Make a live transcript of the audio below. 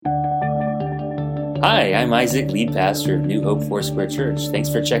Hi, I'm Isaac, lead pastor of New Hope Foursquare Church. Thanks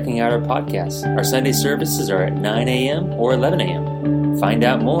for checking out our podcast. Our Sunday services are at 9 a.m. or 11 a.m. Find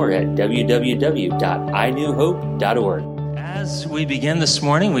out more at www.inewhope.org. As we begin this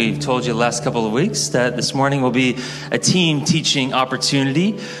morning, we've told you the last couple of weeks that this morning will be a team teaching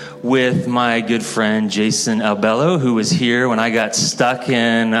opportunity with my good friend Jason Albello, who was here when I got stuck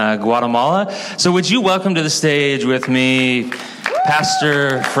in Guatemala. So would you welcome to the stage with me,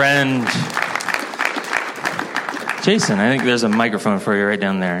 pastor, friend, Jason. I think there's a microphone for you right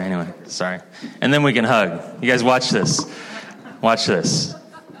down there. Anyway, sorry. And then we can hug. You guys watch this. Watch this.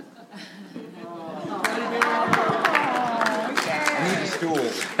 I need a stool.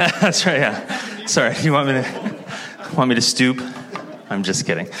 That's right, yeah. Sorry, you want me to stoop? I'm just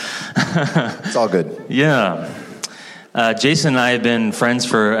kidding. It's all good. Yeah. Jason and I have been friends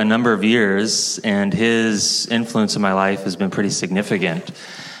for a number of years, and his influence in my life has been pretty significant,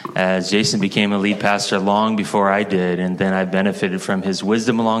 as Jason became a lead pastor long before I did, and then I benefited from his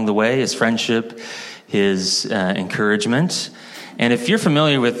wisdom along the way, his friendship, his encouragement. And if you're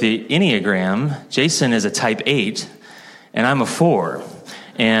familiar with the Enneagram, Jason is a type 8, and I'm a 4.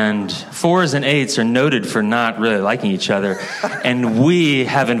 And 4s and 8s are noted for not really liking each other, and we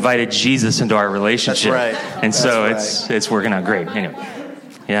have invited Jesus into our relationship. That's right. And so it's working out great. Anyway,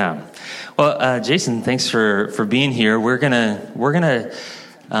 yeah. Well, Jason, thanks for being here. We're gonna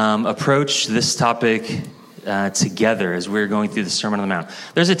approach this topic together as we're going through the Sermon on the Mount.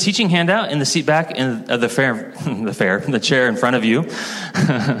 There's a teaching handout in the seat back of the chair in front of you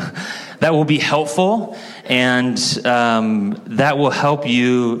that will be helpful, and that will help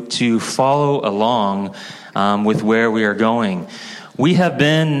you to follow along with where we are going. We have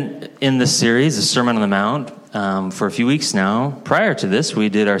been in this series, the Sermon on the Mount, for a few weeks now. Prior to this, we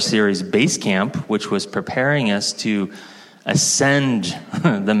did our series Base Camp, which was preparing us to ascend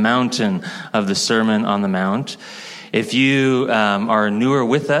the mountain of the Sermon on the Mount. If you are newer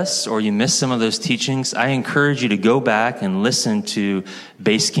with us or you missed some of those teachings, I encourage you to go back and listen to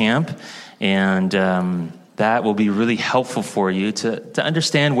Base Camp, and that will be really helpful for you to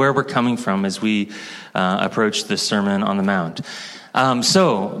understand where we're coming from as we approach the Sermon on the Mount.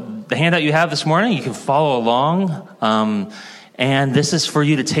 So the handout you have this morning, you can follow along. And this is for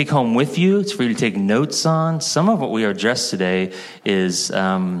you to take home with you. It's for you to take notes on. Some of what we addressed today is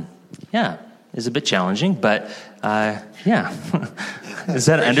a bit challenging, but yeah. Is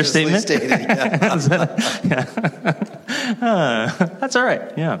that an understatement? Stated, yeah. That's all right,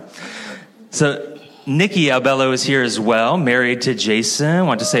 yeah. So Nikki Albello is here as well, married to Jason. I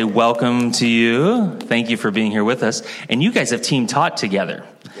want to say welcome to you. Thank you for being here with us. And you guys have team taught together.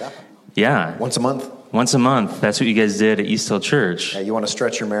 Yeah. Once a month. Once a month. That's what you guys did at East Hill Church. Yeah, you want to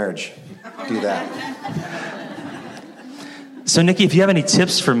stretch your marriage. Do that. So, Nikki, if you have any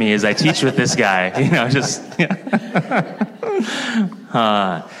tips for me as I teach with this guy,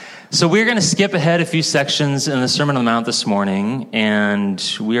 so we're going to skip ahead a few sections in the Sermon on the Mount this morning, and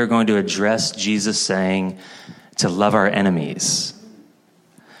we are going to address Jesus saying to love our enemies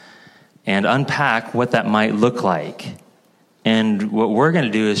and unpack what that might look like. And what we're going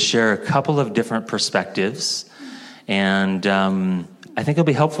to do is share a couple of different perspectives, and I think it'll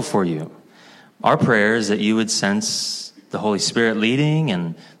be helpful for you. Our prayer is that you would sense the Holy Spirit leading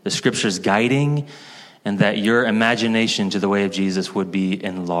and the Scriptures guiding, and that your imagination to the way of Jesus would be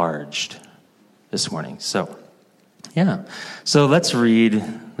enlarged this morning. So, yeah. So let's read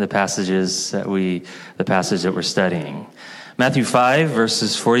the passage that we're studying. Matthew 5,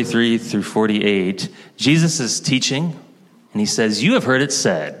 verses 43 through 48. Jesus is teaching. And he says, "You have heard it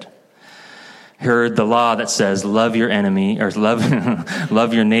said, heard the law that says, love your enemy, or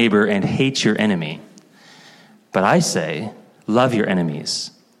love your neighbor and hate your enemy. But I say, love your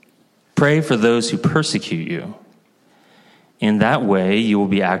enemies. Pray for those who persecute you. In that way, you will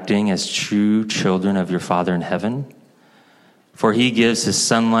be acting as true children of your Father in heaven. For he gives his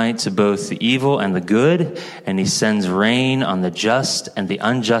sunlight to both the evil and the good, and he sends rain on the just and the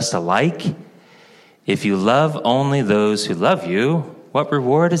unjust alike. If you love only those who love you, what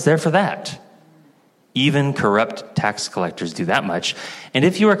reward is there for that? Even corrupt tax collectors do that much. And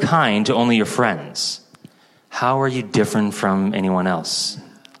if you are kind to only your friends, how are you different from anyone else?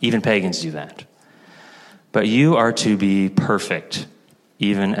 Even pagans do that. But you are to be perfect,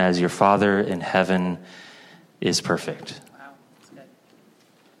 even as your Father in heaven is perfect." Wow, that's good.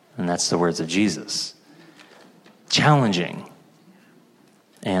 And that's the words of Jesus. Challenging.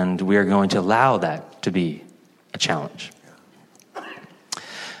 And we are going to allow that to be a challenge.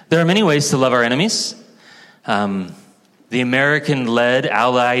 There are many ways to love our enemies. The American-led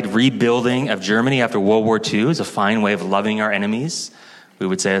Allied rebuilding of Germany after World War II is a fine way of loving our enemies. We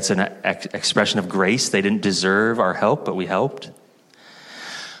would say it's an expression of grace. They didn't deserve our help, but we helped.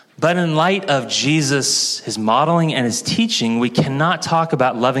 But in light of Jesus, his modeling and his teaching, we cannot talk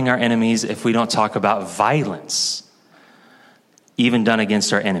about loving our enemies if we don't talk about violence, even done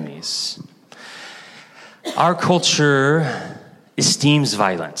against our enemies. Our culture esteems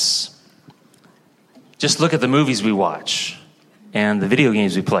violence. Just look at the movies we watch and the video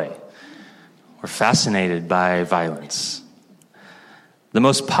games we play. We're fascinated by violence. The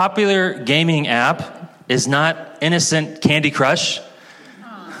most popular gaming app is not innocent Candy Crush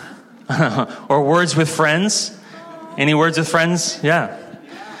or Words with Friends. Any Words with Friends? Yeah.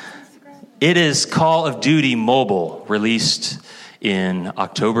 It is Call of Duty Mobile, released in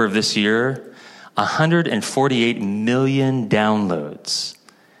October of this year. 148 million downloads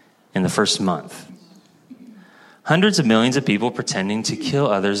in the first month. Hundreds of millions of people pretending to kill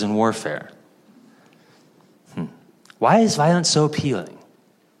others in warfare. Why is violence so appealing?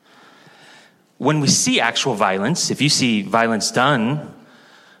 When we see actual violence, if you see violence done,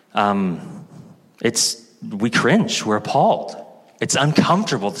 we cringe, we're appalled. It's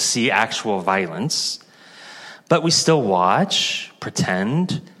uncomfortable to see actual violence, but we still watch,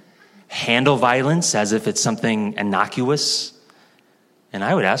 pretend, handle violence as if it's something innocuous. And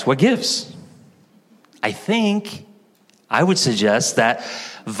I would ask, what gives? I would suggest that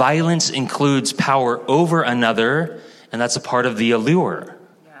violence includes power over another, and that's a part of the allure.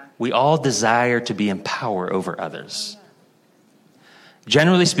 We all desire to be in power over others.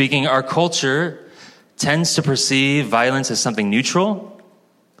 Generally speaking, our culture tends to perceive violence as something neutral,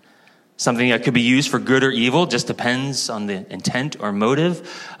 something that could be used for good or evil, just depends on the intent or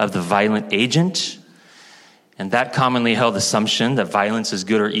motive of the violent agent. And that commonly held assumption that violence is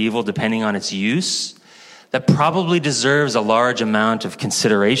good or evil depending on its use, that probably deserves a large amount of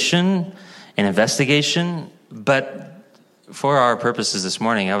consideration and investigation. But for our purposes this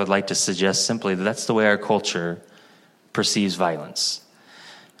morning, I would like to suggest simply that that's the way our culture perceives violence.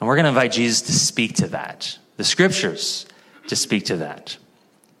 And we're going to invite Jesus to speak to that, the scriptures to speak to that.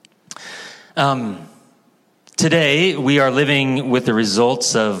 Today, we are living with the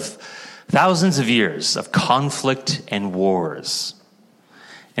results of thousands of years of conflict and wars.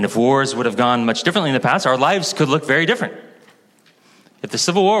 And if wars would have gone much differently in the past, our lives could look very different. If the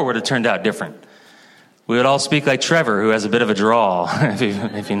Civil War would have turned out different, we would all speak like Trevor, who has a bit of a drawl,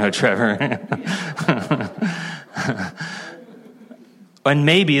 if you know Trevor. And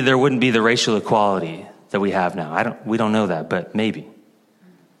maybe there wouldn't be the racial equality that we have now. We don't know that, but maybe.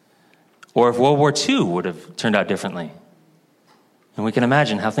 Or if World War II would have turned out differently. And we can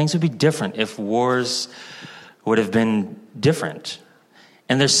imagine how things would be different if wars would have been different.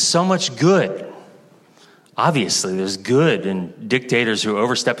 And there's so much good. Obviously, there's good in dictators who are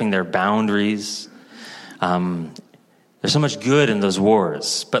overstepping their boundaries. There's so much good in those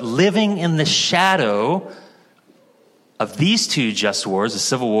wars. But living in the shadow of these two just wars, the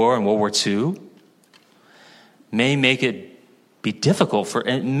Civil War and World War II, makes it difficult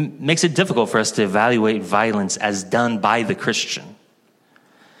for us to evaluate violence as done by the Christian.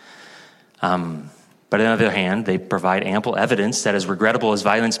 But on the other hand, they provide ample evidence that as regrettable as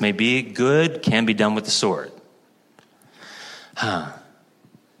violence may be, good can be done with the sword. Can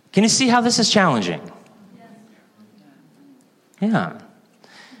you see how this is challenging? Yeah.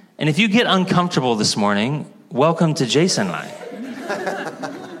 And if you get uncomfortable this morning, welcome to Jason and I.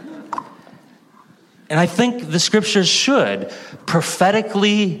 And I think the scriptures should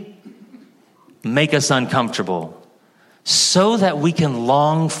prophetically make us uncomfortable so that we can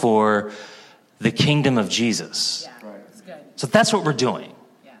long for the kingdom of Jesus. Yeah, that's good. So that's what we're doing.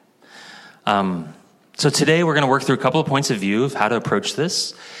 Yeah. So today we're going to work through a couple of points of view of how to approach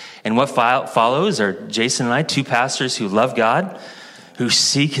this. And what follows are Jason and I, two pastors who love God, who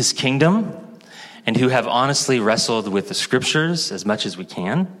seek his kingdom, and who have honestly wrestled with the scriptures as much as we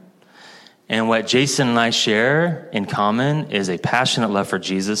can. And what Jason and I share in common is a passionate love for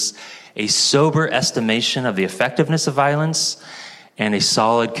Jesus, a sober estimation of the effectiveness of violence, and a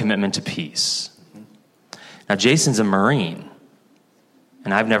solid commitment to peace. Now, Jason's a Marine,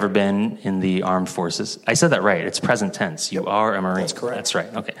 and I've never been in the armed forces. I said that right. It's present tense. You are a Marine. That's correct. That's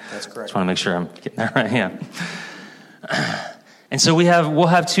right. Okay. That's correct. Just want to make sure I'm getting that right. Yeah. And so we'll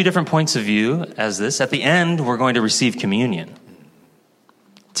have two different points of view as this. At the end, we're going to receive communion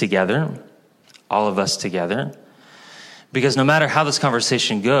together, all of us together, because no matter how this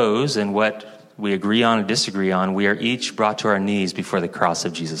conversation goes and what we agree on and disagree on, we are each brought to our knees before the cross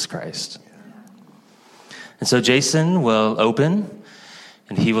of Jesus Christ. And so Jason will open,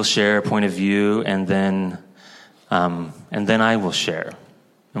 and he will share a point of view, and then I will share.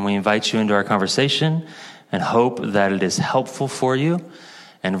 And we invite you into our conversation and hope that it is helpful for you,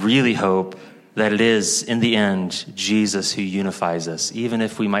 and really hope that it is, in the end, Jesus who unifies us, even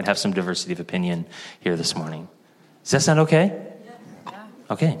if we might have some diversity of opinion here this morning. Does that sound okay? Yeah.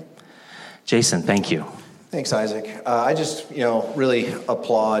 Okay. Jason, thank you. Thanks, Isaac. I just, really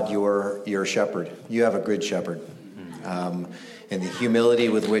applaud your shepherd. You have a good shepherd. And the humility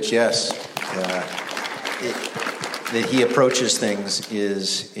with which, that he approaches things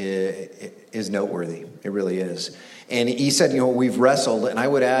is noteworthy. It really is. And he said, we've wrestled, and I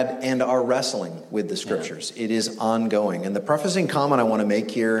would add, and are wrestling with the scriptures. Yeah. It is ongoing. And the prefacing comment I want to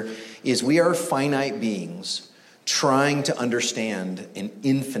make here is we are finite beings trying to understand an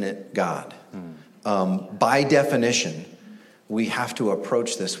infinite God. By definition, we have to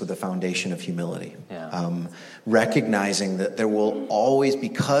approach this with a foundation of humility. Yeah. Recognizing that there will always,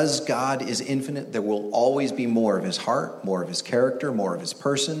 because God is infinite, there will always be more of his heart, more of his character, more of his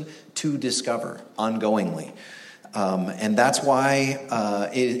person to discover ongoingly. And that's why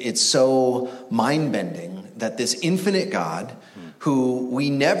it's so mind-bending that this infinite God, who we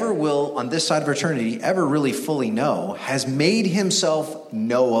never will, on this side of eternity, ever really fully know, has made himself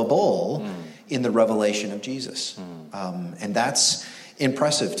knowable in the revelation of Jesus. And that's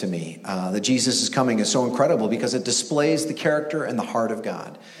impressive to me. That Jesus is coming is so incredible because it displays the character and the heart of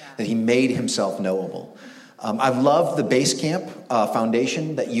God, that he made himself knowable. I've loved the Base Camp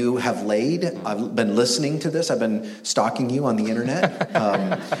foundation that you have laid. I've been listening to this. I've been stalking you on the internet.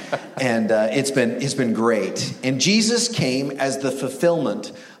 And it's been great. And Jesus came as the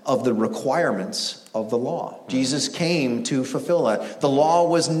fulfillment of the requirements of the law. Jesus came to fulfill that. The law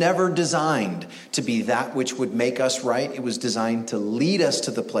was never designed to be that which would make us right. It was designed to lead us to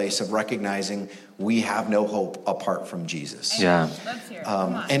the place of recognizing we have no hope apart from Jesus. Yeah. Let's hear it.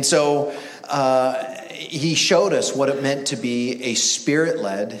 And so he showed us what it meant to be a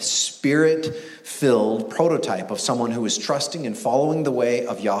spirit-led, spirit-filled prototype of someone who is trusting and following the way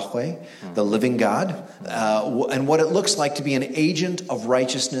of Yahweh, the living God, and what it looks like to be an agent of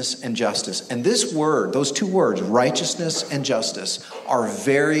righteousness and justice. And this word, those two words, righteousness and justice, are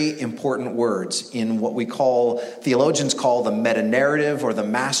very important words in what theologians call the meta-narrative or the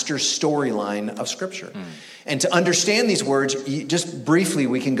master storyline of Scripture. And to understand these words, just briefly,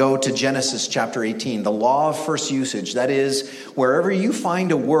 we can go to Genesis chapter 18, the law of first usage. That is, wherever you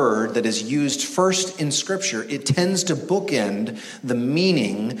find a word that is used first in Scripture, it tends to bookend the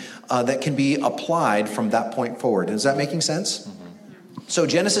meaning that can be applied from that point forward. Is that making sense? So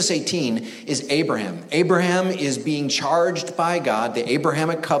Genesis 18 is Abraham. Abraham is being charged by God, the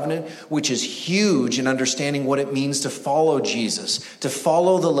Abrahamic covenant, which is huge in understanding what it means to follow Jesus, to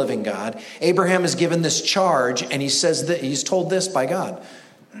follow the living God. Abraham is given this charge, and he says that he's told this by God.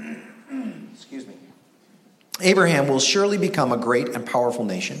 Excuse me. Abraham will surely become a great and powerful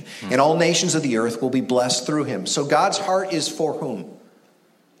nation, and all nations of the earth will be blessed through him. So God's heart is for whom?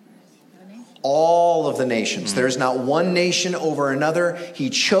 All of the nations. There's not one nation over another. He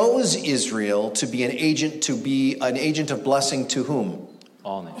chose Israel to be an agent of blessing to whom?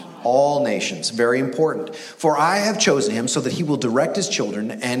 All nations. All nations. Very important. For I have chosen him so that he will direct his children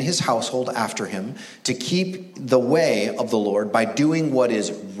and his household after him to keep the way of the Lord by doing what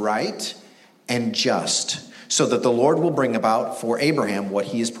is right and just, so that the Lord will bring about for Abraham what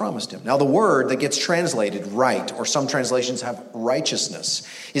he has promised him. Now, the word that gets translated right, or some translations have righteousness,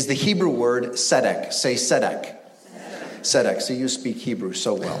 is the Hebrew word tzedek. Say tzedek. Tzedek. So you speak Hebrew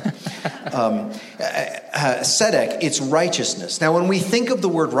so well. Tzedek, it's righteousness. Now, when we think of the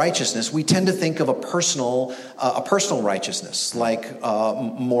word righteousness, we tend to think of a personal righteousness, like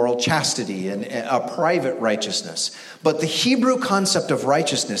moral chastity and a private righteousness. But the Hebrew concept of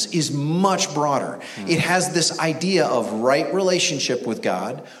righteousness is much broader. It has this idea of right relationship with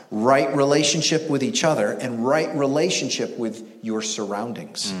God, right relationship with each other, and right relationship with your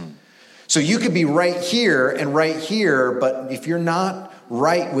surroundings. So you could be right here, but if you're not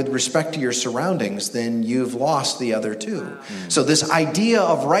right with respect to your surroundings, then you've lost the other two. So this idea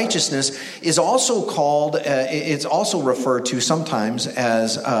of righteousness is also called, it's also referred to sometimes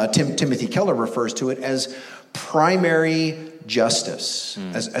as, Timothy Keller refers to it as primary justice,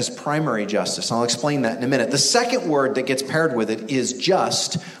 as primary justice. I'll explain that in a minute. The second word that gets paired with it is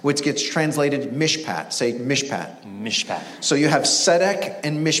just, which gets translated mishpat. Say mishpat. Mishpat. So you have tzedek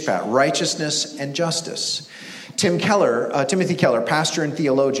and mishpat, righteousness and justice. Timothy Keller, pastor and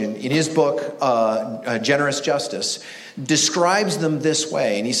theologian, in his book, Generous Justice, describes them this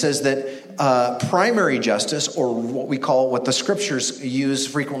way. And he says that primary justice, or what the scriptures use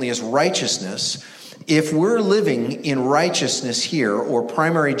frequently as righteousness, If we're living in righteousness here, or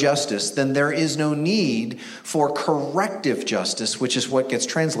primary justice, then there is no need for corrective justice, which is what gets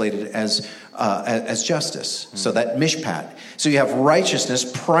translated as justice. So that mishpat. So you have righteousness,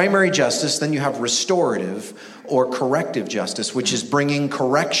 primary justice, then you have restorative or corrective justice, which is bringing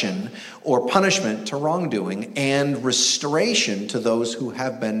correction or punishment to wrongdoing and restoration to those who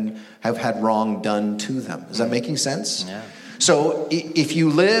have had wrong done to them. Is that making sense? Yeah. So if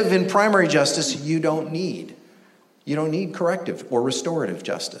you live in primary justice, you don't need corrective or restorative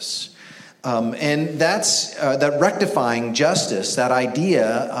justice. And that's that rectifying justice, that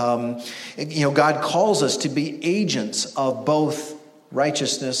idea, God calls us to be agents of both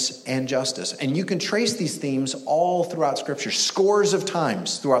righteousness and justice. And you can trace these themes all throughout Scripture. Scores of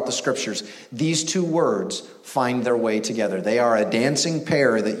times throughout the Scriptures, these two words find their way together. They are a dancing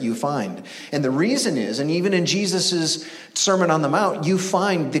pair that you find. And the reason is, and even in Jesus' Sermon on the Mount, you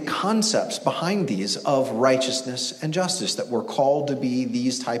find the concepts behind these of righteousness and justice, that we're called to be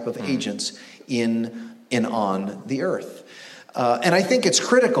these type of agents in and on the earth. And I think it's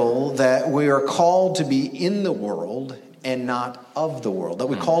critical that we are called to be in the world and not of the world. That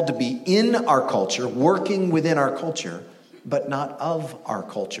we're called to be in our culture, working within our culture, but not of our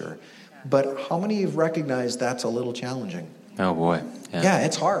culture. But how many of you recognize that's a little challenging? Oh, boy. Yeah,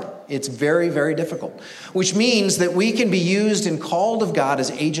 it's hard. It's very, very difficult. Which means that we can be used and called of God as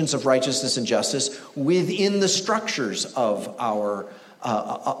agents of righteousness and justice within the structures of our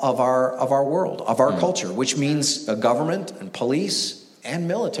world, of our culture, which means a government and police and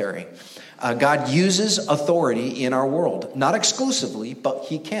military. God uses authority in our world, not exclusively, but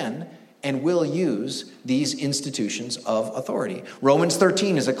he can and will use these institutions of authority. Romans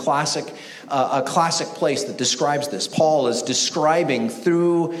 13 is a classic place that describes this. Paul is describing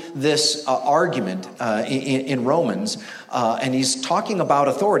through this argument in Romans, and he's talking about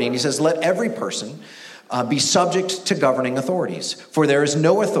authority, and he says, let every person be subject to governing authorities, for there is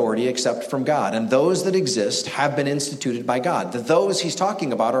no authority except from God, and those that exist have been instituted by God. The those he's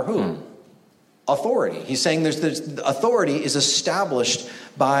talking about are who? Authority. He's saying there's authority is established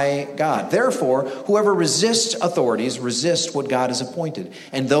by God. Therefore, whoever resists authorities resists what God has appointed,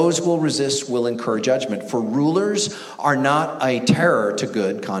 and those who will resist will incur judgment. For rulers are not a terror to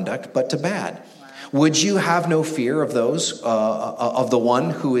good conduct, but to bad. Would you have no fear of those, of the one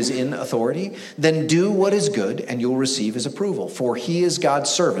who is in authority? Then do what is good, and you'll receive his approval. For he is God's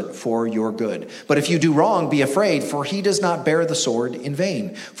servant for your good. But if you do wrong, be afraid, for he does not bear the sword in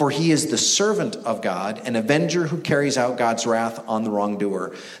vain. For he is the servant of God, an avenger who carries out God's wrath on the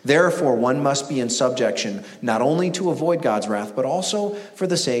wrongdoer. Therefore, one must be in subjection, not only to avoid God's wrath, but also for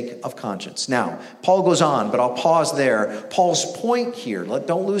the sake of conscience. Now, Paul goes on, but I'll pause there. Paul's point here,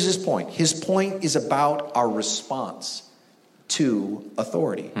 don't lose his point. His point is about our response to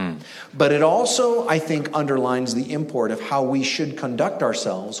authority. But it also, I think, underlines the import of how we should conduct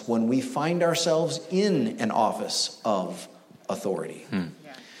ourselves when we find ourselves in an office of authority.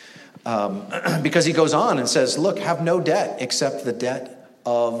 Because he goes on and says, look, have no debt except the debt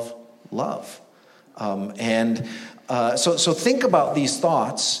of love. So think about these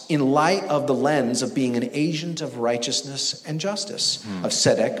thoughts in light of the lens of being an agent of righteousness and justice, of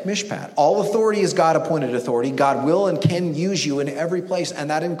Tzedek Mishpat. All authority is God-appointed authority. God will and can use you in every place, and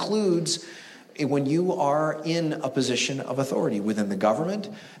that includes when you are in a position of authority within the government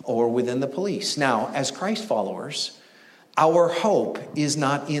or within the police. Now, as Christ followers, our hope is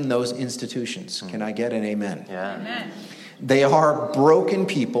not in those institutions. Can I get an amen? Yeah. Amen. They are broken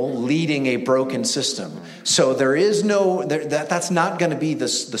people leading a broken system. So there is that's not going to be the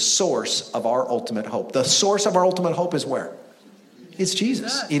source of our ultimate hope. The source of our ultimate hope is where? It's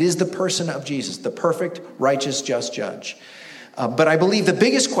Jesus. It is the person of Jesus, the perfect, righteous, just judge. But I believe the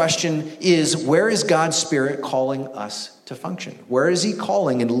biggest question is, where is God's Spirit calling us to function? Where is he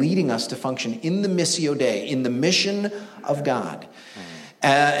calling and leading us to function in the Missio Dei, in the mission of God?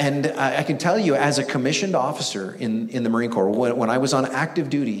 And I can tell you, as a commissioned officer in the Marine Corps, when I was on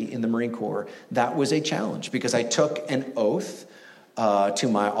active duty in the Marine Corps, that was a challenge because I took an oath to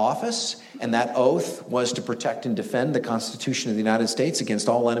my office, and that oath was to protect and defend the Constitution of the United States against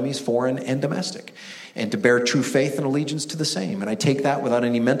all enemies, foreign and domestic, and to bear true faith and allegiance to the same. And I take that without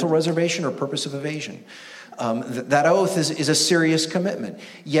any mental reservation or purpose of evasion. That oath is a serious commitment.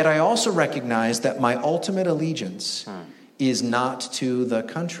 Yet I also recognize that my ultimate allegiance is not to the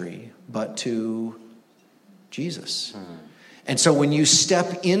country, but to Jesus. And so when you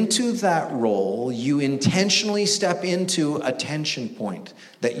step into that role, you intentionally step into a tension point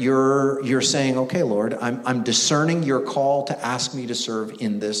that you're saying, okay, Lord, I'm discerning your call to ask me to serve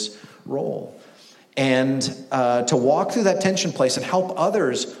in this role. and to walk through that tension place and help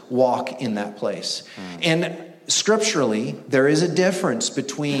others walk in that place. And scripturally, there is a difference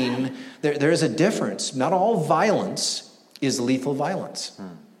between, there is a difference. Not all violence is lethal violence.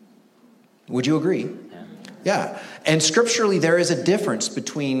 Would you agree? Yeah. And scripturally, there is a difference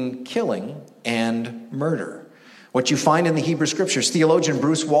between killing and murder. What you find in the Hebrew Scriptures, theologian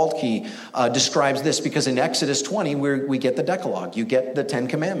Bruce Waltke describes this, because in Exodus 20, we get the Decalogue. You get the Ten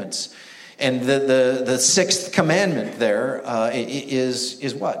Commandments. And the sixth commandment there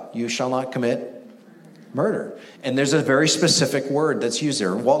is what? You shall not commit murder. And there's a very specific word that's used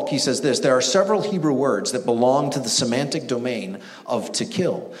there. Waltke says this: there are several Hebrew words that belong to the semantic domain of to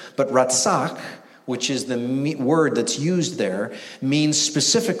kill. But ratzak, which is the word that's used there, means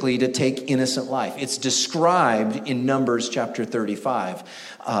specifically to take innocent life. It's described in Numbers chapter 35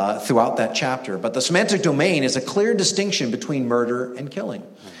 throughout that chapter. But the semantic domain is a clear distinction between murder and killing.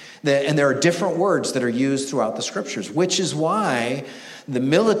 And there are different words that are used throughout the Scriptures, which is why the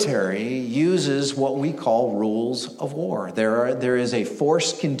military uses what we call rules of war. There is a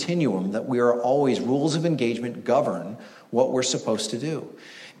force continuum that we are always, rules of engagement govern what we're supposed to do.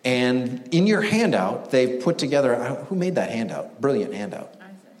 And in your handout, they've put together, who made that handout? Brilliant handout.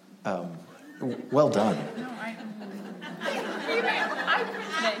 Well done. No, I printed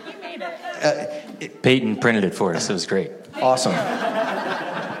it. He made it. Peyton printed it for us. It was great. Awesome.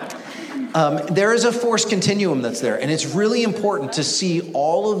 There is a force continuum that's there, and it's really important to see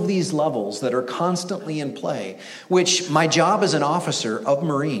all of these levels that are constantly in play, which my job as an officer of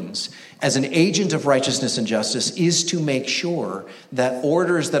Marines, as an agent of righteousness and justice, is to make sure that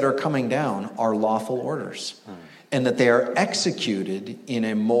orders that are coming down are lawful orders, and that they are executed in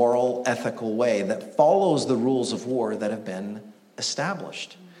a moral, ethical way that follows the rules of war that have been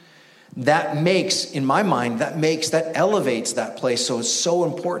established. That makes, in my mind, that elevates that place. So it's so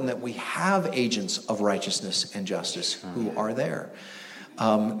important that we have agents of righteousness and justice who are there.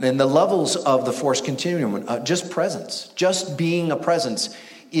 And the levels of the force continuum, just presence, just being a presence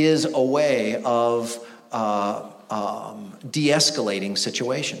is a way of de-escalating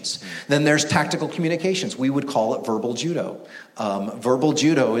situations. Then there's tactical communications. We would call it verbal judo. Verbal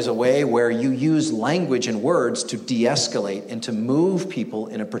judo is a way where you use language and words to de-escalate and to move people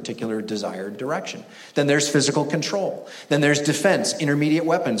in a particular desired direction. Then there's physical control. Then there's defense, intermediate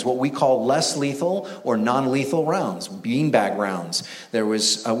weapons, what we call less lethal or non-lethal rounds, beanbag rounds.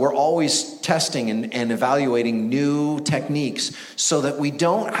 We're always testing and evaluating new techniques so that we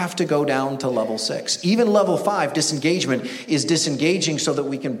don't have to go down to level 6. Even level 5, disengagement, is disengaging so that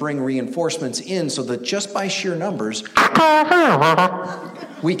we can bring reinforcements in, so that just by sheer numbers,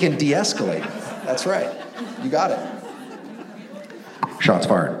 we can de-escalate. That's right. You got it. Shots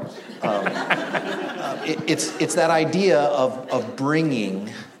fired. It's that idea of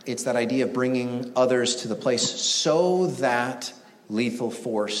bringing. It's that idea of bringing others to the place so that lethal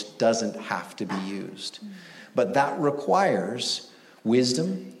force doesn't have to be used. But that requires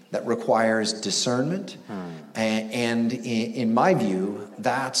wisdom. That requires discernment. And in my view,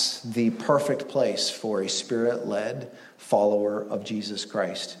 that's the perfect place for a Spirit-led follower of Jesus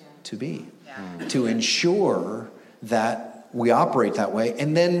Christ to be. To ensure that we operate that way.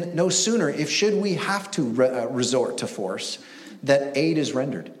 And then no sooner, should we have to resort to force, that aid is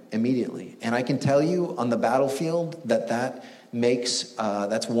rendered immediately. And I can tell you on the battlefield that makes,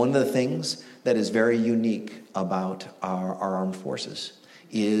 that's one of the things that is very unique about our armed forces,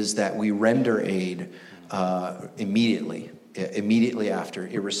 is that we render aid immediately after,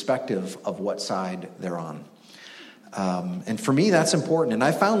 irrespective of what side they're on. And for me, that's important. And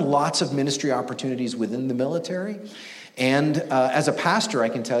I found lots of ministry opportunities within the military. And as a pastor, I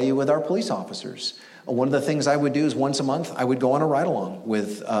can tell you with our police officers, one of the things I would do is once a month, I would go on a ride-along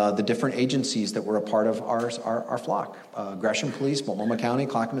with the different agencies that were a part of our flock. Gresham Police, Multnomah County,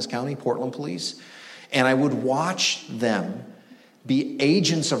 Clackamas County, Portland Police. And I would watch them be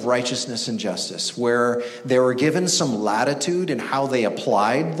agents of righteousness and justice, where they were given some latitude in how they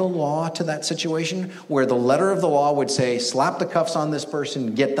applied the law to that situation, where the letter of the law would say, slap the cuffs on this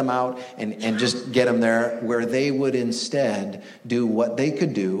person, get them out, and just get them there, where they would instead do what they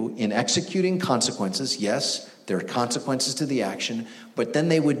could do in executing consequences. Yes, there are consequences to the action, but then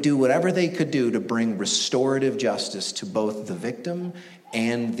they would do whatever they could do to bring restorative justice to both the victim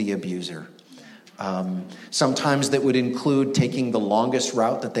and the abuser. Sometimes that would include taking the longest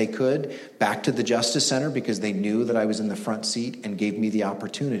route that they could back to the Justice Center, because they knew that I was in the front seat and gave me the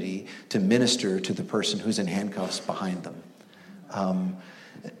opportunity to minister to the person who's in handcuffs behind them.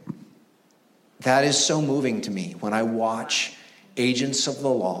 That is so moving to me when I watch agents of the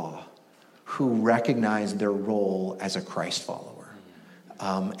law who recognize their role as a Christ follower.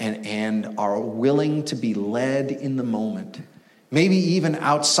 and are willing to be led in the moment. Maybe even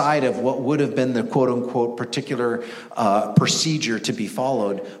outside of what would have been the quote-unquote particular procedure to be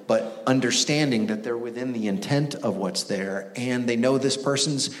followed, but understanding that they're within the intent of what's there, and they know this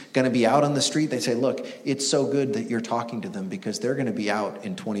person's going to be out on the street. They say, look, it's so good that you're talking to them because they're going to be out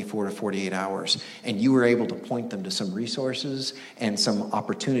in 24 to 48 hours, and you were able to point them to some resources and some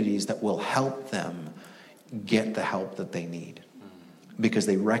opportunities that will help them get the help that they need because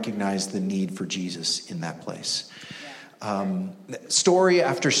they recognize the need for Jesus in that place. Story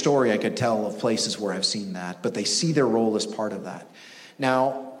after story I could tell of places where I've seen that, but they see their role as part of that.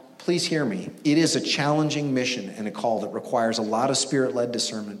 Now, please hear me. It is a challenging mission and a call that requires a lot of Spirit-led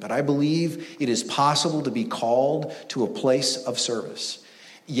discernment, but I believe it is possible to be called to a place of service,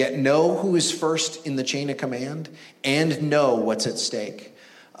 yet know who is first in the chain of command and know what's at stake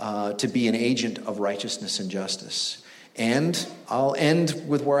to be an agent of righteousness and justice. And I'll end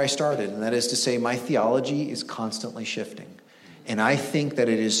with where I started, and that is to say my theology is constantly shifting. And I think that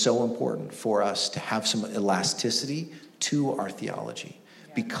it is so important for us to have some elasticity to our theology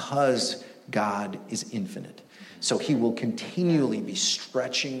because God is infinite. So he will continually be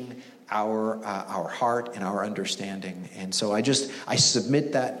stretching our heart and our understanding. And so I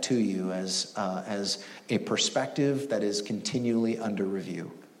submit that to you as a perspective that is continually under review.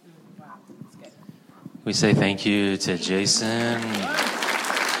 We say thank you to Jason.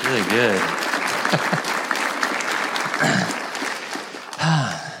 Really good.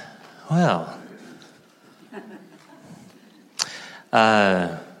 Well,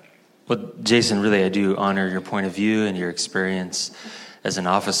 Jason, really, I do honor your point of view and your experience as an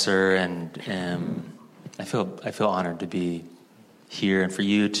officer, and I feel honored to be here and for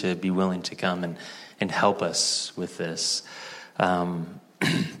you to be willing to come and help us with this.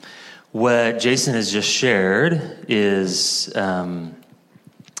 What Jason has just shared is the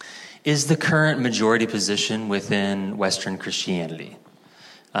current majority position within Western Christianity.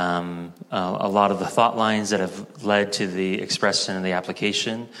 A lot of the thought lines that have led to the expression and the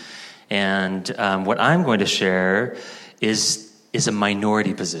application. And what I'm going to share is a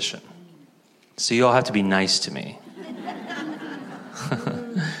minority position. So you all have to be nice to me.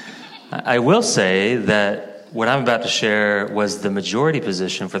 I will say that what I'm about to share was the majority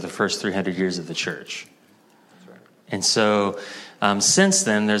position for the first 300 years of the church. And so since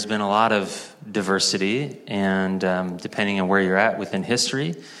then, there's been a lot of diversity, and depending on where you're at within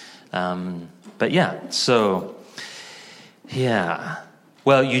history. But yeah, so, yeah.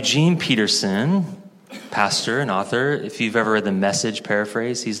 Well, Eugene Peterson, pastor and author, if you've ever read the Message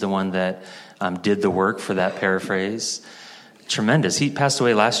paraphrase, he's the one that did the work for that paraphrase. Tremendous. He passed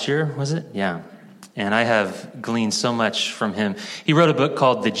away last year, was it? Yeah. And I have gleaned so much from him. He wrote a book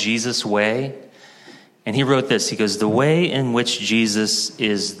called The Jesus Way. And he wrote this. He goes, the way in which Jesus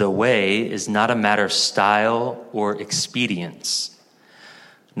is the way is not a matter of style or expedience,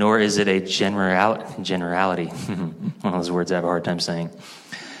 nor is it a generality. One of those words I have a hard time saying.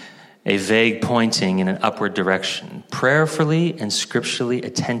 A vague pointing in an upward direction. Prayerfully and scripturally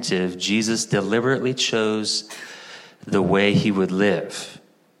attentive, Jesus deliberately chose the way he would live.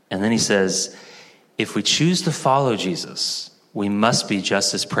 And then he says, if we choose to follow Jesus, we must be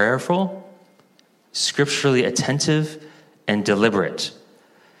just as prayerful, scripturally attentive, and deliberate.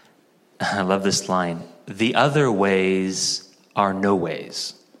 I love this line. The other ways are no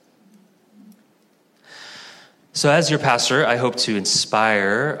ways. So as your pastor, I hope to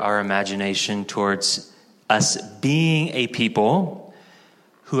inspire our imagination towards us being a people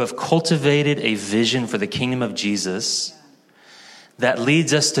who have cultivated a vision for the kingdom of Jesus that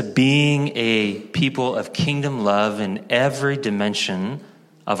leads us to being a people of kingdom love in every dimension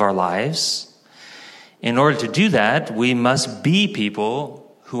of our lives. In order to do that, we must be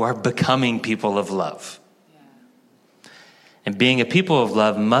people who are becoming people of love. And being a people of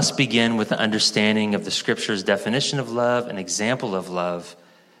love must begin with the understanding of the Scripture's definition of love, an example of love.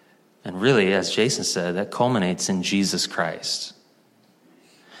 And really, as Jason said, that culminates in Jesus Christ.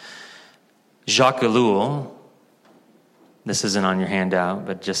 Jacques Ellul, this isn't on your handout,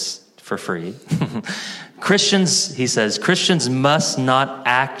 but just for free. Christians, he says, Christians must not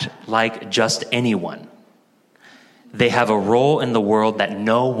act like just anyone. They have a role in the world that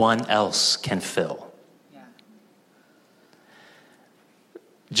no one else can fill.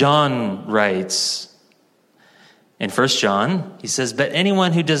 John writes in 1 John, he says, but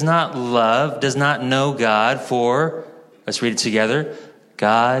anyone who does not love does not know God, for, let's read it together,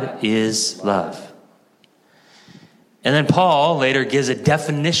 God is love. And then Paul later gives a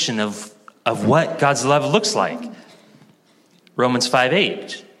definition of what God's love looks like. Romans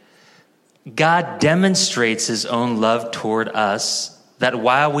 5:8. God demonstrates his own love toward us, that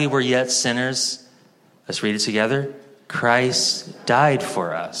while we were yet sinners, let's read it together, Christ died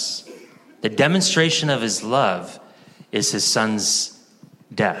for us. The demonstration of his love is his son's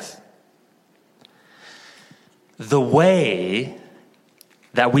death. The way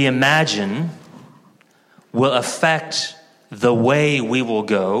that we imagine will affect the way we will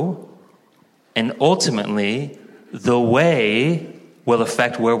go, and ultimately, the way will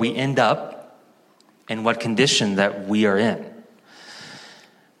affect where we end up and what condition that we are in.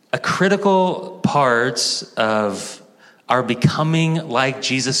 A critical part of our becoming like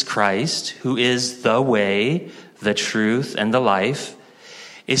Jesus Christ, who is the way, the truth, and the life,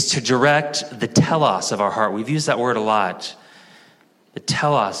 is to direct the telos of our heart. We've used that word a lot. The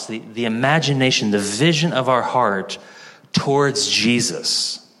telos, the imagination, the vision of our heart towards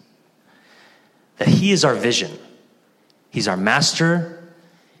Jesus. That he is our vision. He's our master.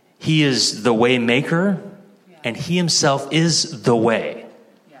 He is the way maker. And he himself is the way.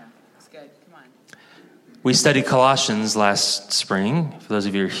 Yeah, that's good. Come on. We studied Colossians last spring. For those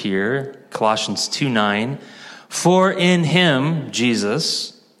of you who are here, Colossians 2:9. For in him,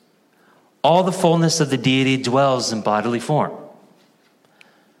 Jesus, all the fullness of the deity dwells in bodily form.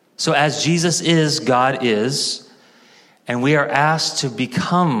 So as Jesus is, God is, and we are asked to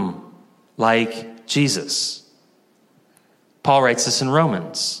become like Jesus. Paul writes this in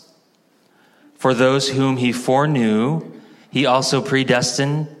Romans. For those whom he foreknew, he also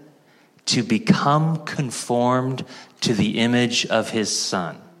predestined to become conformed to the image of his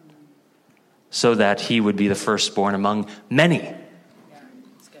Son, so that he would be the firstborn among many. Yeah,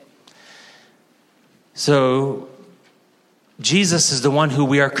 that's good. So Jesus is the one who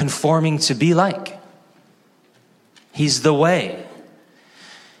we are conforming to be like. He's the way.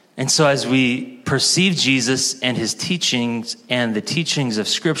 And so as we perceive Jesus and his teachings and the teachings of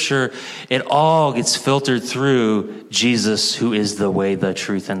Scripture, it all gets filtered through Jesus, who is the way, the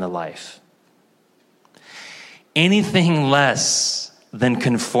truth, and the life. Anything less than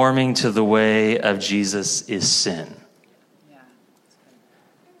conforming to the way of Jesus is sin. Yeah,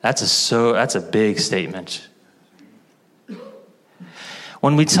 That's a big statement.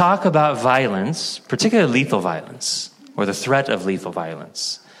 When we talk about violence, particularly lethal violence, or the threat of lethal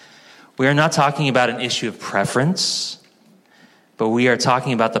violence, we are not talking about an issue of preference, but we are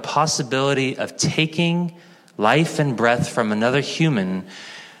talking about the possibility of taking life and breath from another human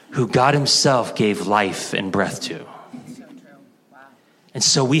who God himself gave life and breath to. so true. Wow. And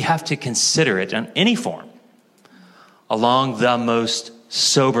so we have to consider it in any form along the most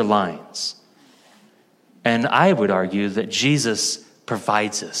sober lines. And I would argue that Jesus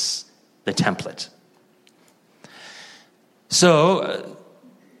provides us the template. So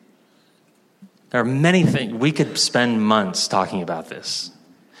there are many things. We could spend months talking about this.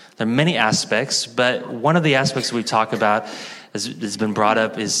 There are many aspects, but one of the aspects we talk about has been brought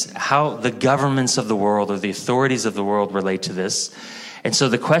up is how the governments of the world or the authorities of the world relate to this. And so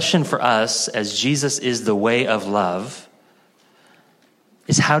the question for us, as Jesus is the way of love,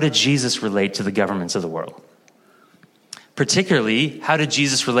 is how did Jesus relate to the governments of the world? Particularly, how did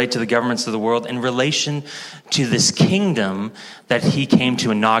Jesus relate to the governments of the world in relation to this kingdom that he came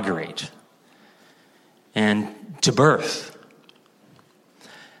to inaugurate and to birth?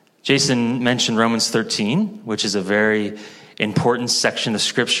 Jason mentioned Romans 13, which is a very important section of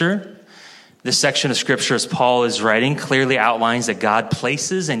Scripture. This section of Scripture, as Paul is writing, clearly outlines that God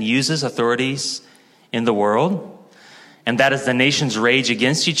places and uses authorities in the world. And that as the nations rage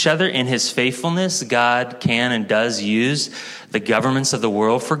against each other in his faithfulness, God can and does use the governments of the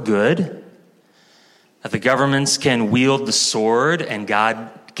world for good. That the governments can wield the sword, and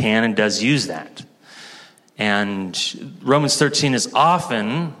God can and does use that. And Romans 13 is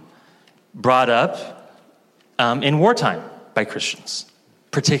often brought up in wartime by Christians,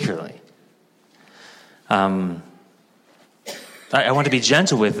 particularly. I want to be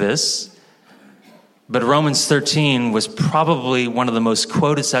gentle with this, but Romans 13 was probably one of the most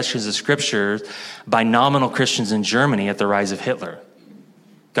quoted sections of Scripture by nominal Christians in Germany at the rise of Hitler.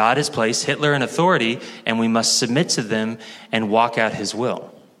 God has placed Hitler in authority, and we must submit to them and walk out his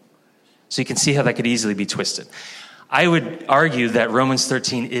will. So you can see how that could easily be twisted. I would argue that Romans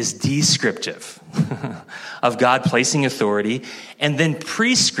 13 is descriptive of God placing authority, and then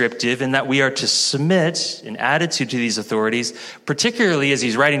prescriptive in that we are to submit an attitude to these authorities, particularly as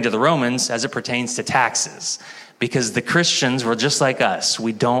he's writing to the Romans as it pertains to taxes, because the Christians were just like us.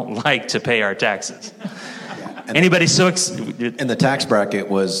 We don't like to pay our taxes. Anybody and the tax bracket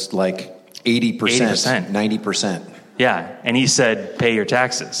was like 80%, 90%. Yeah, and he said, pay your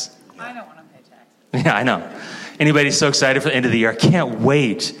taxes. I don't want to pay taxes. Yeah, I know. Anybody so excited for the end of the year? I can't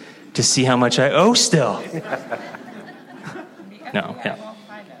wait to see how much I owe still. No, I yeah. won't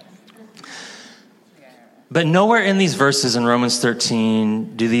find it. Yeah. But nowhere in these verses in Romans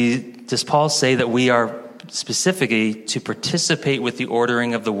 13 does Paul say that we are specifically to participate with the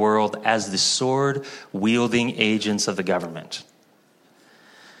ordering of the world as the sword-wielding agents of the government.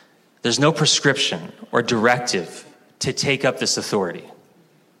 There's no prescription or directive to take up this authority.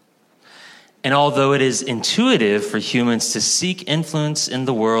 And although it is intuitive for humans to seek influence in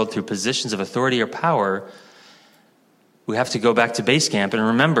the world through positions of authority or power, we have to go back to base camp and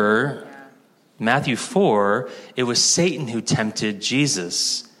remember Matthew 4, it was Satan who tempted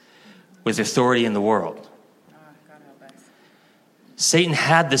Jesus with authority in the world. Oh, God help us. Satan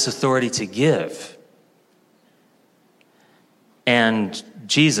had this authority to give. And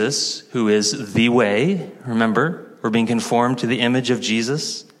Jesus, who is the way, remember, we're being conformed to the image of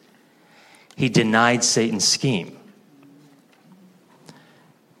Jesus, he denied Satan's scheme.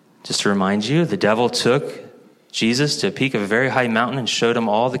 Just to remind you, the devil took Jesus to a peak of a very high mountain and showed him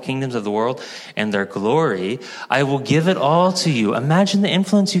all the kingdoms of the world and their glory. I will give it all to you. Imagine the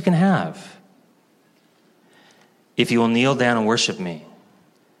influence you can have if you will kneel down and worship me.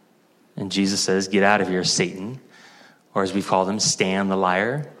 And Jesus says, get out of here, Satan. Or as we've called him, Stan the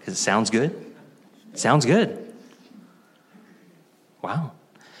liar, because it sounds good. It sounds good. Wow.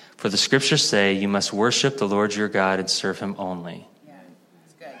 For the scriptures say you must worship the Lord your God and serve him only. Yeah,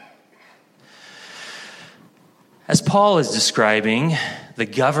 it's good. As Paul is describing the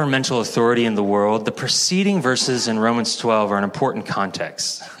governmental authority in the world, the preceding verses in Romans 12 are an important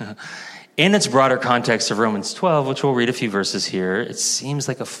context. In its broader context of Romans 12, which we'll read a few verses here, it seems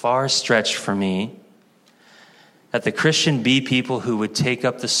like a far stretch for me that the Christian be people who would take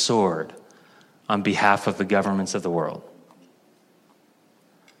up the sword on behalf of the governments of the world.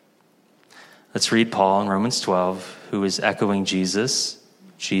 Let's read Paul in Romans 12, who is echoing Jesus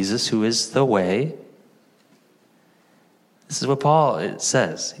who is the way. This is what Paul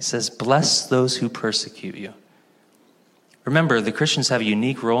says. He says, bless those who persecute you. Remember, the Christians have a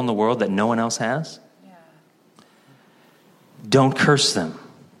unique role in the world that no one else has. Yeah. Don't curse them.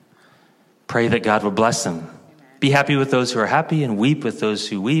 Pray that God will bless them. Be happy with those who are happy and weep with those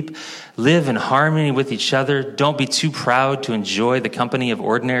who weep. Live in harmony with each other. Don't be too proud to enjoy the company of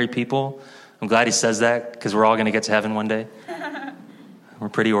ordinary people. I'm glad he says that because we're all going to get to heaven one day. We're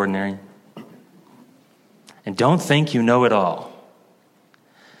pretty ordinary. And don't think you know it all.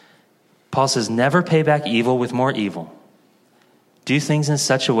 Paul says, never pay back evil with more evil. Do things in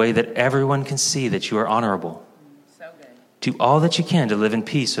such a way that everyone can see that you are honorable. So good. Do all that you can to live in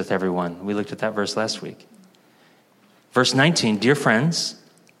peace with everyone. We looked at that verse last week. Verse 19, dear friends,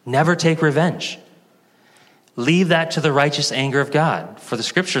 never take revenge. Leave that to the righteous anger of God. For the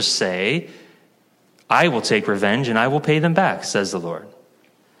scriptures say, I will take revenge and I will pay them back, says the Lord.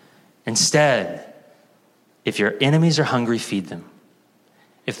 Instead, if your enemies are hungry, feed them.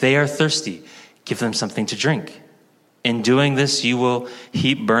 If they are thirsty, give them something to drink. In doing this, you will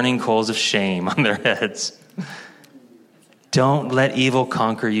heap burning coals of shame on their heads. Don't let evil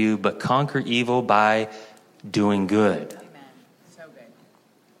conquer you, but conquer evil by doing good. Amen. So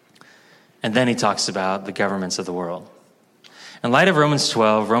good. And then he talks about the governments of the world. In light of Romans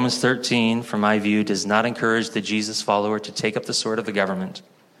 12, Romans 13, from my view, does not encourage the Jesus follower to take up the sword of the government.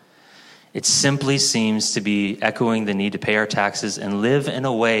 It simply seems to be echoing the need to pay our taxes and live in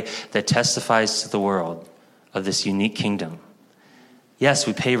a way that testifies to the world of this unique kingdom. Yes,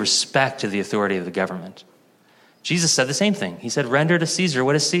 we pay respect to the authority of the government. Jesus said the same thing. He said, render to Caesar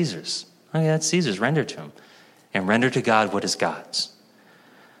what is Caesar's. Oh yeah, that's Caesar's. Render to him. And render to God what is God's.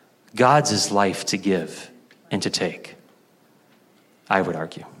 God's is life to give and to take, I would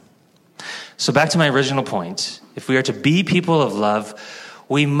argue. So back to my original point. If we are to be people of love,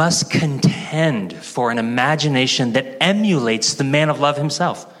 we must contend for an imagination that emulates the man of love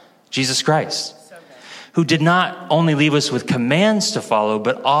himself, Jesus Christ, who did not only leave us with commands to follow,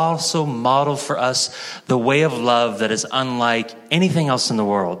 but also modeled for us the way of love that is unlike anything else in the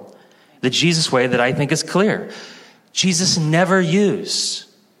world. The Jesus way that I think is clear. Jesus never used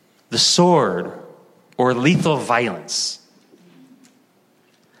the sword or lethal violence.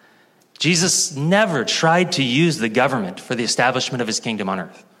 Jesus never tried to use the government for the establishment of his kingdom on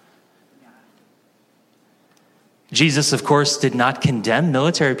earth. Jesus, of course, did not condemn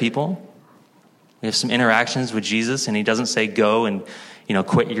military people. We have some interactions with Jesus, and he doesn't say, go and,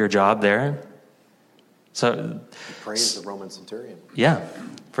 quit your job there. So, He praised the Roman centurion. Yeah,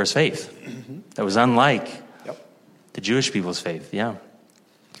 for his faith. That was unlike Yep. the Jewish people's faith, yeah.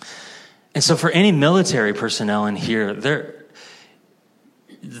 And so for any military personnel in here,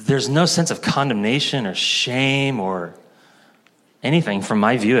 there's no sense of condemnation or shame or anything from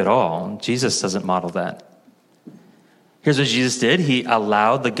my view at all. Jesus doesn't model that. Here's what Jesus did. He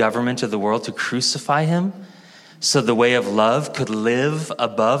allowed the government of the world to crucify him so the way of love could live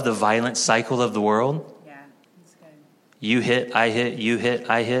above the violent cycle of the world. Yeah, that's good. You hit, I hit, you hit,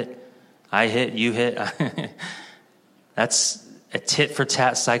 I hit, I hit, you hit. That's a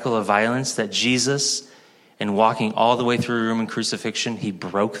tit-for-tat cycle of violence that Jesus, in walking all the way through Roman crucifixion, he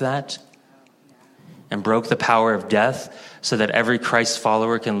broke that and broke the power of death so that every Christ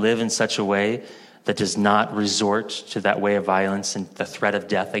follower can live in such a way that does not resort to that way of violence and the threat of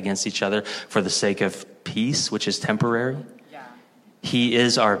death against each other for the sake of peace, which is temporary. Yeah. He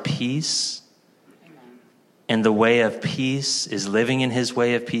is our peace. Amen. And the way of peace is living in his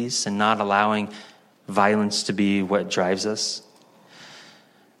way of peace and not allowing violence to be what drives us.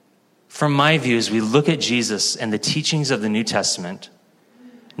 From my view, as we look at Jesus and the teachings of the New Testament,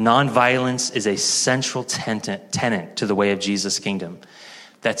 nonviolence is a central tenet to the way of Jesus' kingdom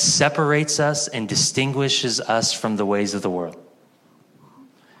that separates us and distinguishes us from the ways of the world.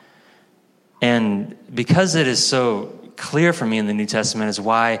 And because it is so clear for me in the New Testament is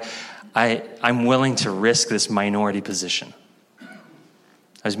why I'm willing to risk this minority position. I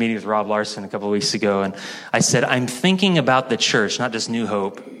was meeting with Rob Larson a couple of weeks ago, and I said, I'm thinking about the church, not just New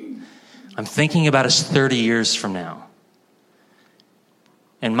Hope. I'm thinking about us 30 years from now.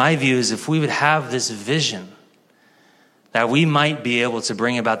 And my view is if we would have this vision that we might be able to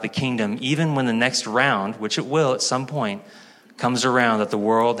bring about the kingdom even when the next round, which it will at some point, comes around, that the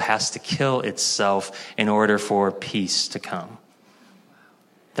world has to kill itself in order for peace to come.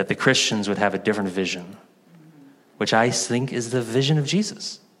 That the Christians would have a different vision, which I think is the vision of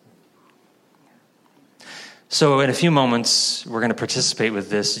Jesus. So in a few moments, we're going to participate with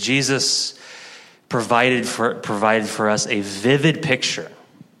this. Jesus provided for us a vivid picture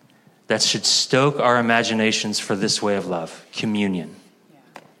that should stoke our imaginations for this way of love, communion.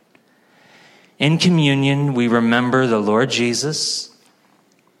 Yeah. In communion, we remember the Lord Jesus,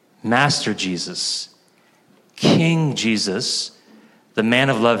 Master Jesus, King Jesus, the man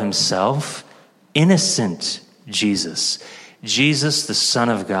of love himself, innocent Jesus, Jesus, the Son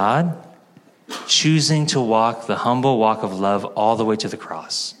of God, choosing to walk the humble walk of love all the way to the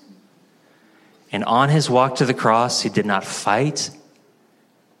cross. And on his walk to the cross, he did not fight.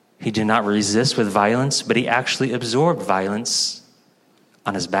 He did not resist with violence, but he actually absorbed violence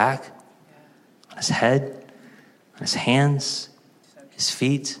on his back, on his head, on his hands, his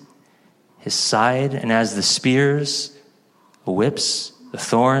feet, his side. And as the spears, the whips, the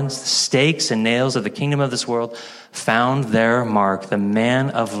thorns, the stakes and nails of the kingdom of this world found their mark, the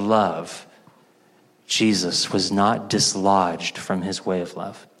man of love, Jesus, was not dislodged from his way of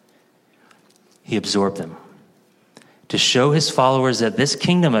love. He absorbed them to show his followers that this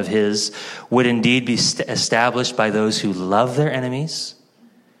kingdom of his would indeed be established by those who love their enemies,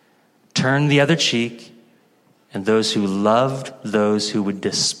 turn the other cheek, and those who loved those who would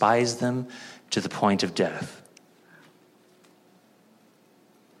despise them to the point of death.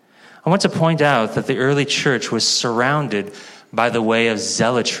 I want to point out that the early church was surrounded by the way of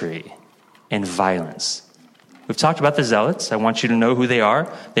zealotry and violence. We've talked about the zealots. I want you to know who they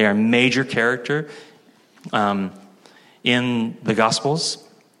are. They are a major character in the Gospels.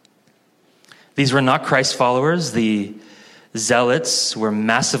 These were not Christ followers. The zealots were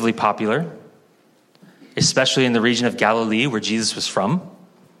massively popular, especially in the region of Galilee where Jesus was from.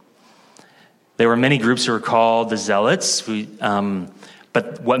 There were many groups who were called the zealots.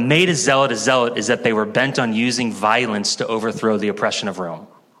 But what made a zealot is that they were bent on using violence to overthrow the oppression of Rome.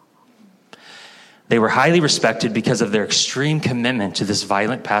 They were highly respected because of their extreme commitment to this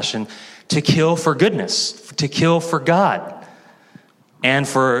violent passion to kill for goodness, to kill for God, and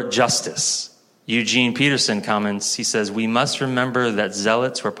for justice. Eugene Peterson comments, he says, "We must remember that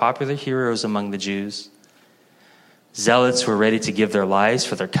zealots were popular heroes among the Jews. Zealots were ready to give their lives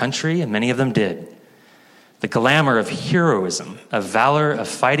for their country, and many of them did. The glamour of heroism, of valor, of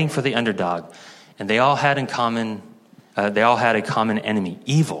fighting for the underdog, and they all had a common enemy,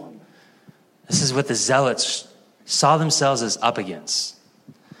 evil. This is what the zealots saw themselves as up against.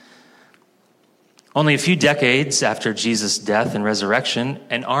 Only a few decades after Jesus' death and resurrection,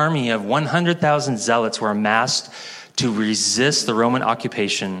 an army of 100,000 zealots were amassed to resist the Roman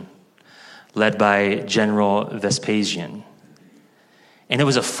occupation led by General Vespasian. And it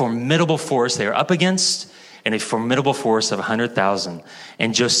was a formidable force they were up against, and a formidable force of 100,000.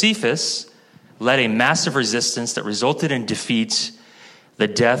 And Josephus led a massive resistance that resulted in defeat, the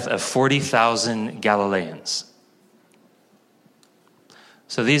death of 40,000 Galileans.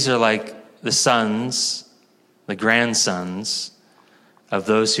 So these are like the sons, the grandsons of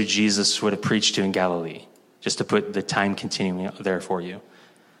those who Jesus would have preached to in Galilee, just to put the time continuum there for you.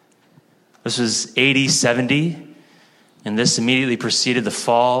 This was AD 70. And this immediately preceded the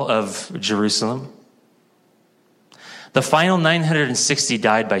fall of Jerusalem. The final 960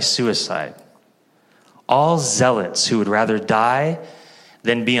 died by suicide. All zealots who would rather die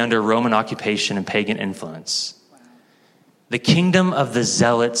than be under Roman occupation and pagan influence. The kingdom of the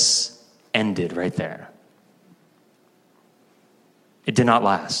zealots ended right there. It did not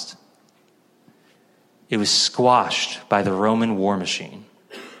last. It was squashed by the Roman war machine,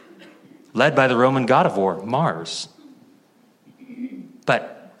 led by the Roman god of war, Mars.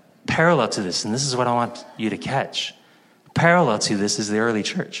 But parallel to this, and this is what I want you to catch, parallel to this is the early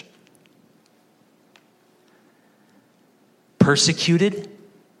church. Persecuted,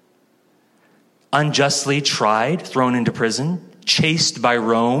 unjustly tried, thrown into prison, chased by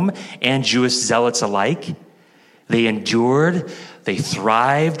Rome and Jewish zealots alike. They endured, they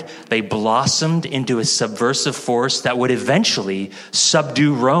thrived, they blossomed into a subversive force that would eventually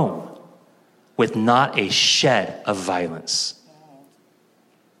subdue Rome with not a shed of violence.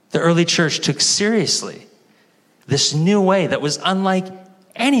 The early church took seriously this new way that was unlike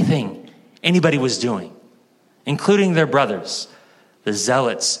anything anybody was doing, including their brothers, the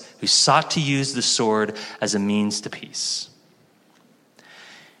zealots who sought to use the sword as a means to peace.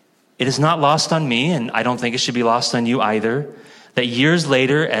 It is not lost on me, and I don't think it should be lost on you either, that years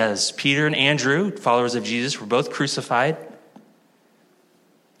later, as Peter and Andrew, followers of Jesus, were both crucified,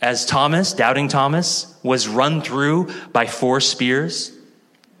 as Thomas, doubting Thomas, was run through by 4 spears,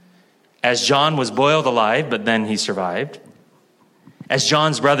 as John was boiled alive, but then he survived, as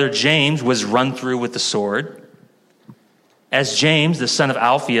John's brother James was run through with the sword, as James, the son of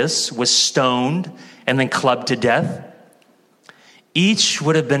Alphaeus, was stoned and then clubbed to death, each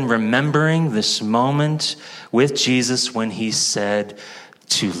would have been remembering this moment with Jesus when he said,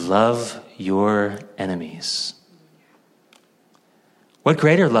 to love your enemies. What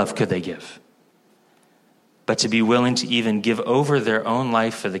greater love could they give? But to be willing to even give over their own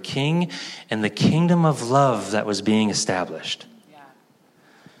life for the king and the kingdom of love that was being established. Yeah.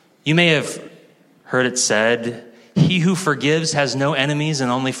 You may have heard it said, he who forgives has no enemies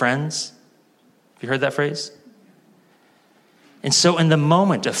and only friends. Have you heard that phrase? And so in the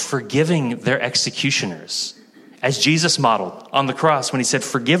moment of forgiving their executioners, as Jesus modeled on the cross when he said,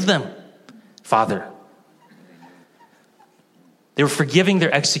 forgive them, Father. They were forgiving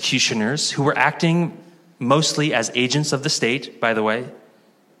their executioners who were acting mostly as agents of the state, by the way.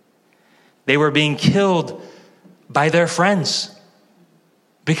 They were being killed by their friends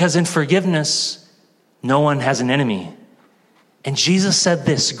because in forgiveness, no one has an enemy. And Jesus said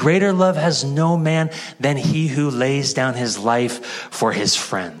this, greater love has no man than he who lays down his life for his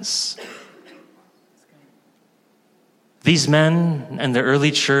friends. These men and the early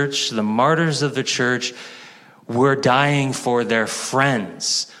church, the martyrs of the church, were dying for their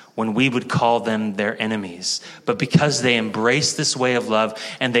friends when we would call them their enemies. But because they embraced this way of love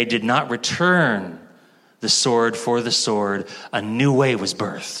and they did not return the sword for the sword, a new way was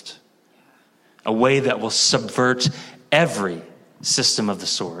birthed. A way that will subvert every system of the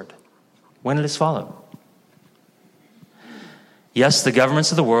sword when it is followed. Yes, the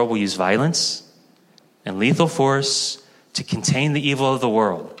governments of the world will use violence and lethal force to contain the evil of the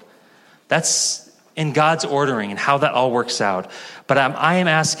world. That's in God's ordering and how that all works out. But I am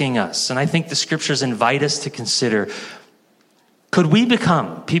asking us, and I think the scriptures invite us to consider, could we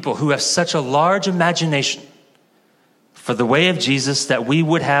become people who have such a large imagination for the way of Jesus that we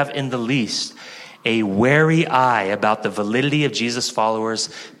would have in the least a wary eye about the validity of Jesus' followers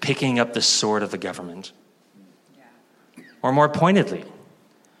picking up the sword of the government? Or more pointedly,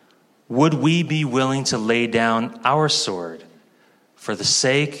 would we be willing to lay down our sword for the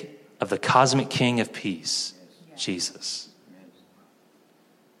sake of the cosmic King of peace, Jesus?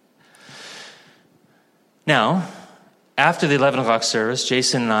 Now, after the 11 o'clock service,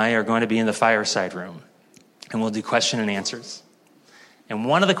 Jason and I are going to be in the fireside room, and we'll do question and answers. And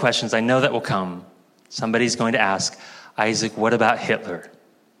one of the questions I know that will come, somebody's going to ask, Isaac, what about Hitler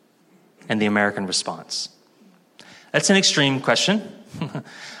and the American response? That's an extreme question.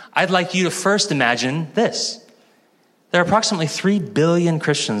 I'd like you to first imagine this. There are approximately 3 billion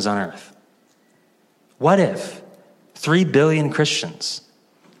Christians on earth. What if 3 billion Christians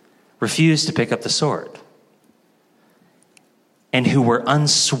refused to pick up the sword and who were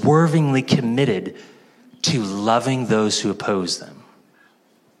unswervingly committed to loving those who oppose them?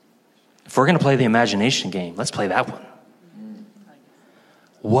 If we're going to play the imagination game, let's play that one.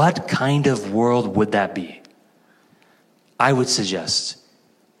 What kind of world would that be? I would suggest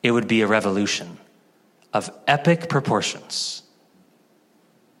it would be a revolution of epic proportions.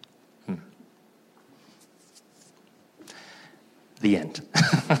 The end.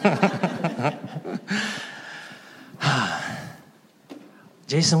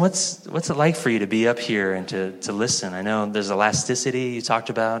 Jason, what's it like for you to be up here and to listen? I know there's elasticity you talked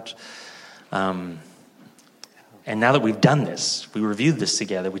about. And now that we've done this, we reviewed this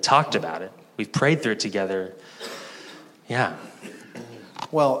together, we talked about it, we've prayed through it together. Yeah.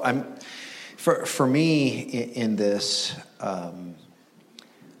 Well, for me in this,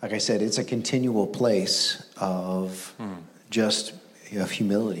 like I said, it's a continual place of just of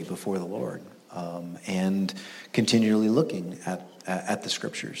humility before the Lord, and continually looking at the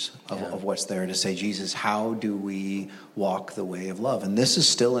scriptures of what's there to say, Jesus, how do we walk the way of love? And this is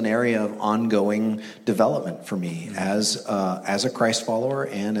still an area of ongoing development for me as a Christ follower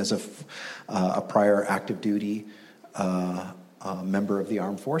and as a prior active duty member of the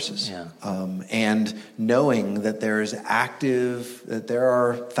armed forces. Yeah. And knowing that that there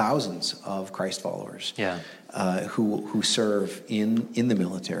are thousands of Christ followers who serve in the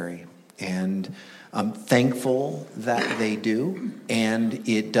military. And I'm thankful that they do, and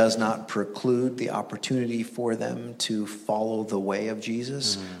it does not preclude the opportunity for them to follow the way of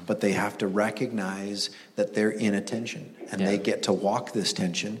Jesus, but they have to recognize that they're in a tension, and they get to walk this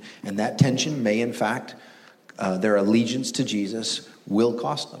tension, and that tension may, in fact, their allegiance to Jesus will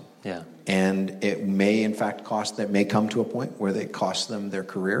cost them. Yeah. And it may, in fact, may come to a point where they cost them their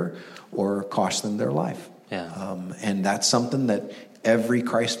career or cost them their life. Yeah. And that's something that every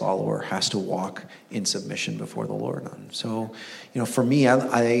Christ follower has to walk in submission before the Lord on. So, for me,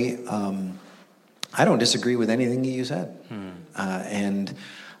 I don't disagree with anything you said. And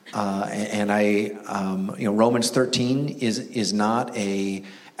Romans 13 is not a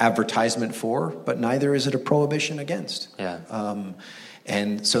advertisement for, but neither is it a prohibition against. Yeah.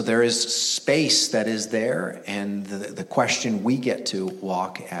 And so there is space that is there, and the question we get to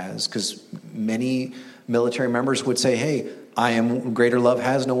walk as, because many military members would say, hey, greater love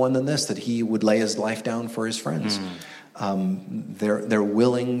has no one than this, that he would lay his life down for his friends. They're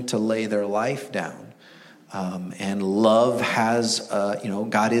willing to lay their life down. And love has,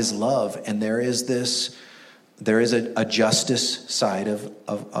 God is love, and there is a justice side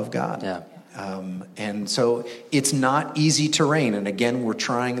of God. Yeah. And so it's not easy terrain. And again, we're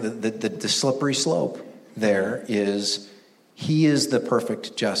trying, the slippery slope there is, he is the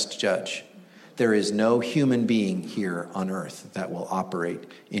perfect just judge. There is no human being here on earth that will operate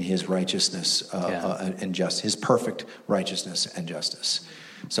in his righteousness and his perfect righteousness and justice.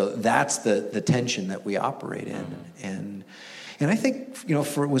 So that's the tension that we operate in. And I think,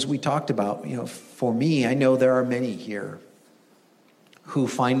 as we talked about, for me, I know there are many here who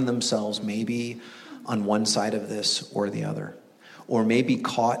find themselves maybe on one side of this or the other, or maybe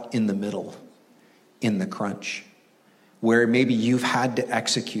caught in the middle, in the crunch, where maybe you've had to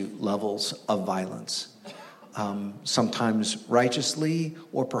execute levels of violence, sometimes righteously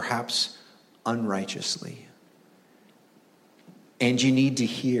or perhaps unrighteously. And you need to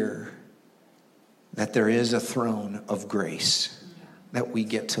hear that there is a throne of grace that we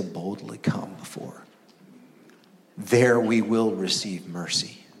get to boldly come before. There we will receive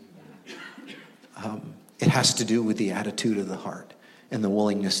mercy. It has to do with the attitude of the heart and the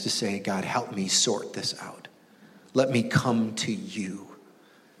willingness to say, God, help me sort this out. Let me come to you.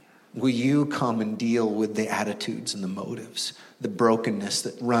 Will you come and deal with the attitudes and the motives, the brokenness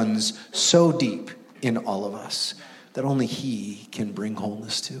that runs so deep in all of us that only he can bring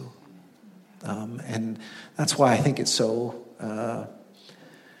wholeness to? And that's why I think it's so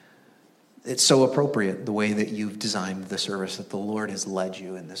appropriate, the way that you've designed the service, that the Lord has led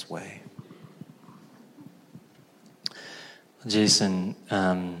you in this way. Jason,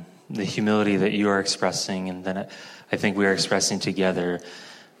 the humility that you are expressing, and then I think we are expressing together.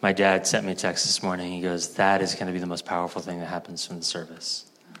 My dad sent me a text this morning. He goes, that is going to be the most powerful thing that happens from the service.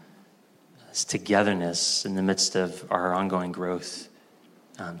 It's togetherness in the midst of our ongoing growth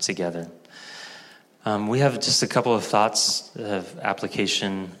together. We have just a couple of thoughts of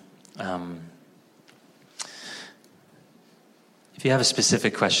application. If you have a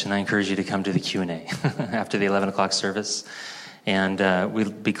specific question, I encourage you to come to the Q&A after the 11 o'clock service. And we'll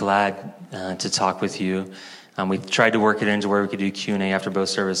be glad to talk with you. We tried to work it into where we could do Q&A after both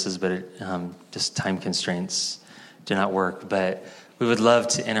services, but just time constraints do not work. But we would love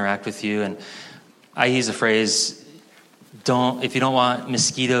to interact with you. And I use a phrase, if you don't want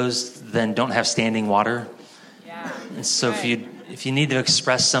mosquitoes, then don't have standing water. Yeah. And so if you need to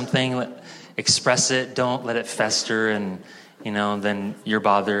express something, express it. Don't let it fester, and then you're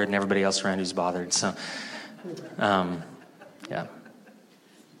bothered and everybody else around you's bothered. So, yeah.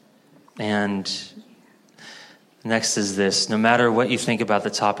 And next is this: no matter what you think about the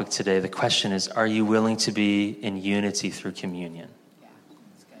topic today, the question is, are you willing to be in unity through communion? Yeah,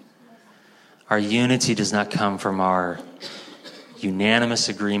 that's good. Our unity does not come from our unanimous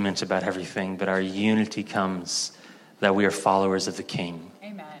agreement about everything, but our unity comes that we are followers of the King.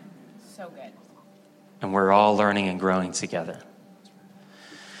 Amen. So good. And we're all learning and growing together.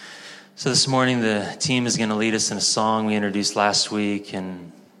 So this morning, the team is going to lead us in a song we introduced last week,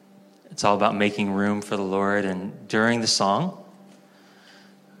 and it's all about making room for the Lord. And during the song,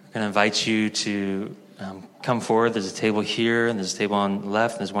 I'm going to invite you to come forward. There's a table here, and there's a table on the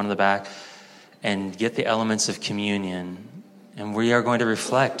left, and there's one in the back, and get the elements of communion. And we are going to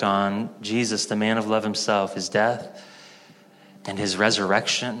reflect on Jesus, the man of love himself, his death and his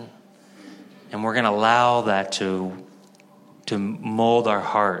resurrection. And we're going to allow that to mold our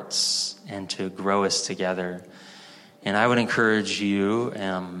hearts and to grow us together. And I would encourage you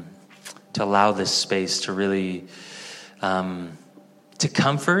to allow this space to really to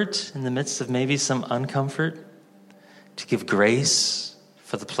comfort in the midst of maybe some uncomfort, to give grace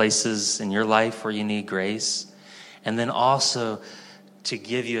for the places in your life where you need grace, and then also to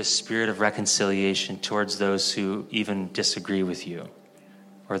give you a spirit of reconciliation towards those who even disagree with you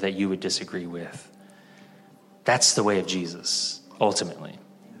or that you would disagree with. That's the way of Jesus, ultimately.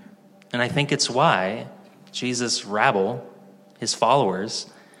 And I think it's why Jesus' rabble, his followers,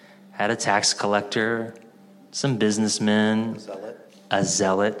 had a tax collector, some businessmen, a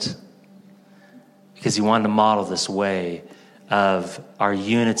zealot, because he wanted to model this way of our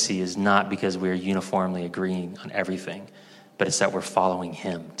unity is not because we're uniformly agreeing on everything, but it's that we're following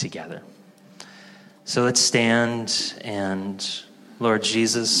him together. So let's stand, and Lord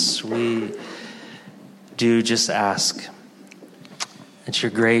Jesus, we do just ask that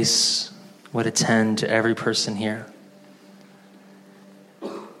your grace would attend to every person here.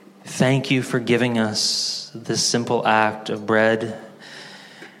 Thank you for giving us this simple act of bread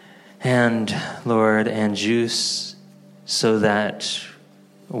and, Lord, and juice so that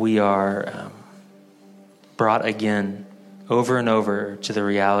we are brought again over and over to the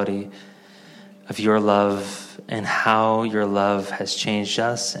reality of your love and how your love has changed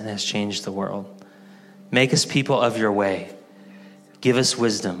us and has changed the world. Make us people of your way. Give us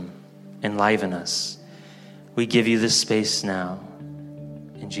wisdom. Enliven us. We give you this space now.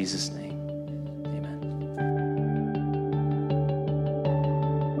 In Jesus' name.